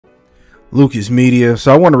Lucas Media.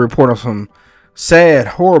 So I want to report on some sad,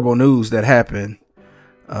 horrible news that happened.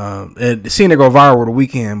 It seemed to go viral the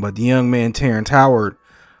weekend, but the young man Terrance Howard,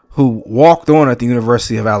 who walked on at the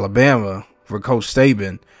University of Alabama for Coach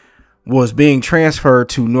Saban, was being transferred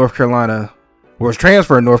to North Carolina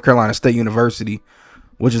State University,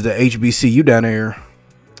 which is the HBCU down there.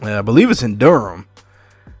 I believe it's in Durham.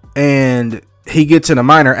 And he gets in a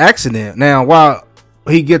minor accident. Now, while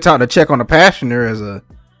he gets out to check on the passenger, as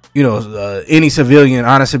any civilian,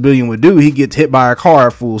 honest civilian would do, he gets hit by a car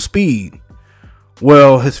at full speed.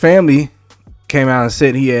 Well, his family came out and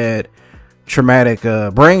said he had traumatic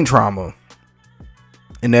brain trauma,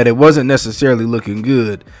 and that it wasn't necessarily looking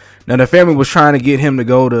good. Now, the family was trying to get him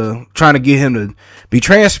to be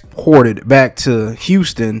transported back to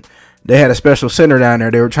Houston. They had a special center down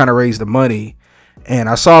there. They were trying to raise the money, and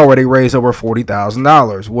I saw where they raised over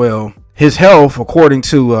 $40,000. Well, his health, according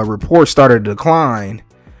to reports, started to decline,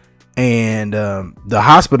 and the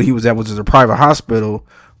hospital he was at, which is a private hospital,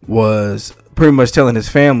 was pretty much telling his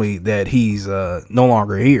family that he's no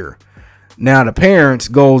longer here. Now, the parents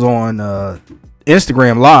goes on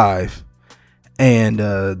Instagram Live, and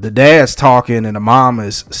the dad's talking and the mom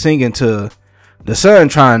is singing to the son,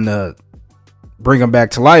 trying to bring him back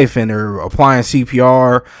to life, and they're applying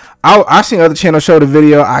CPR. I seen other channels show the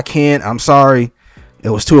video. I'm sorry. It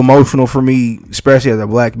was too emotional for me, especially as a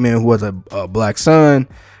black man who has a black son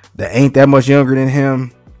that ain't that much younger than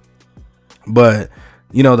him. But,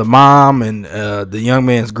 the mom and the young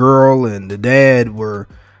man's girl and the dad were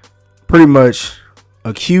pretty much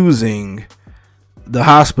accusing the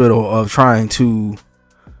hospital of trying to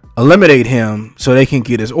eliminate him so they can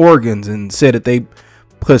get his organs, and said that they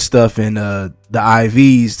put stuff in the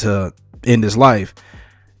IVs to end his life.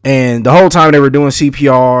 And the whole time they were doing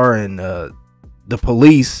CPR, and the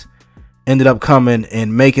police ended up coming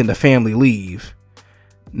and making the family leave.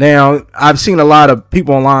 Now, I've seen a lot of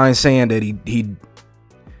people online saying that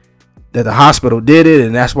that the hospital did it,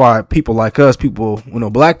 and that's why people like us,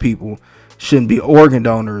 black people, shouldn't be organ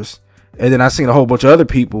donors. And then I seen a whole bunch of other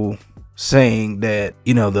people saying that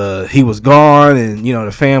he was gone, and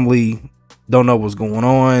the family don't know what's going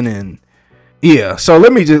on. And yeah, so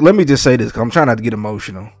let me just say this, 'cause I'm trying not to get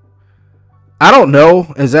emotional. I don't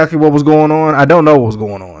know exactly what was going on. I don't know what was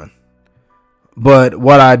going on. But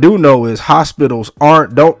what I do know is hospitals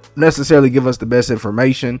don't necessarily give us the best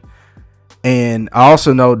information. And I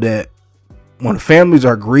also know that when families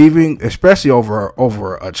are grieving, especially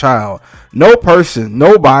over a child,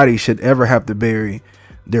 nobody should ever have to bury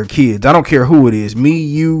their kids. I don't care who it is, me,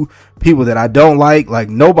 you, people that I don't like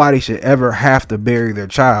nobody should ever have to bury their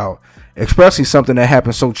child, especially something that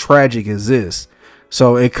happened so tragic as this.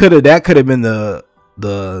 So that could have been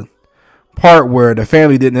the part where the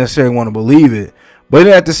family didn't necessarily want to believe it. But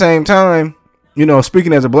at the same time,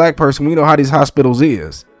 speaking as a black person, we know how these hospitals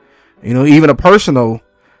is. Even a personal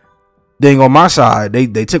thing on my side,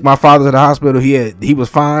 they took my father to the hospital. He was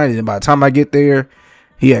fine, and by the time I get there,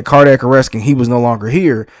 he had cardiac arrest and he was no longer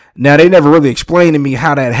here. Now, they never really explained to me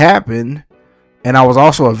how that happened, and I was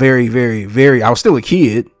also I was still a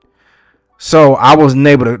kid. So I wasn't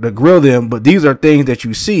able to grill them, but these are things that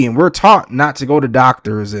you see, and we're taught not to go to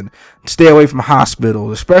doctors and stay away from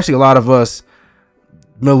hospitals, especially a lot of us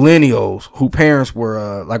millennials who parents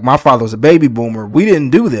were, like my father was a baby boomer. We didn't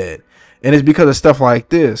do that, and it's because of stuff like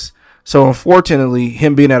this. So unfortunately,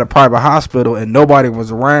 him being at a private hospital and nobody was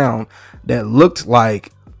around that looked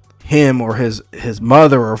like him or his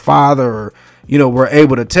mother or father, or, were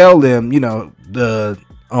able to tell them, the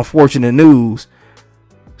unfortunate news.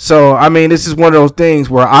 So, I mean, this is one of those things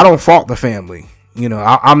where I don't fault the family.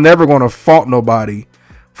 I'm never going to fault nobody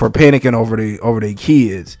for panicking over their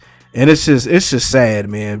kids. And it's just sad,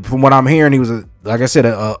 man. From what I'm hearing, he was, like I said,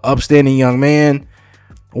 a upstanding young man,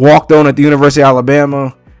 walked on at the University of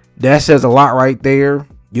Alabama. That says a lot right there.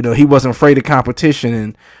 He wasn't afraid of competition.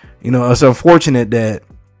 And, it's unfortunate that,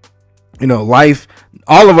 life,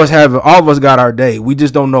 all of us got our day. We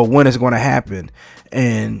just don't know when it's going to happen.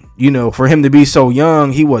 And, for him to be so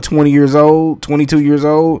young, he 22 years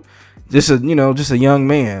old, just a young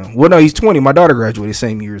man. Well, no, he's 20. My daughter graduated the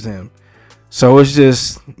same year as him. So it's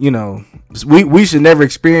just, we should never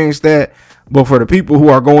experience that. But for the people who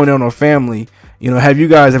are going on a family, have you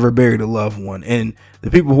guys ever buried a loved one? And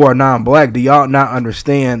the people who are non-black, do y'all not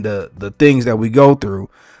understand the things that we go through?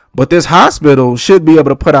 But this hospital should be able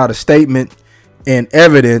to put out a statement and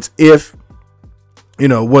evidence if,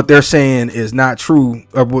 what they're saying is not true,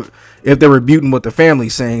 or if they're rebuting what the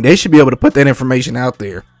family's saying. They should be able to put that information out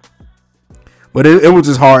there. But it was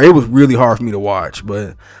just hard. It was really hard for me to watch.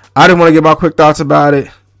 But I didn't want to give my quick thoughts about it.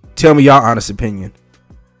 Tell me y'all honest opinion.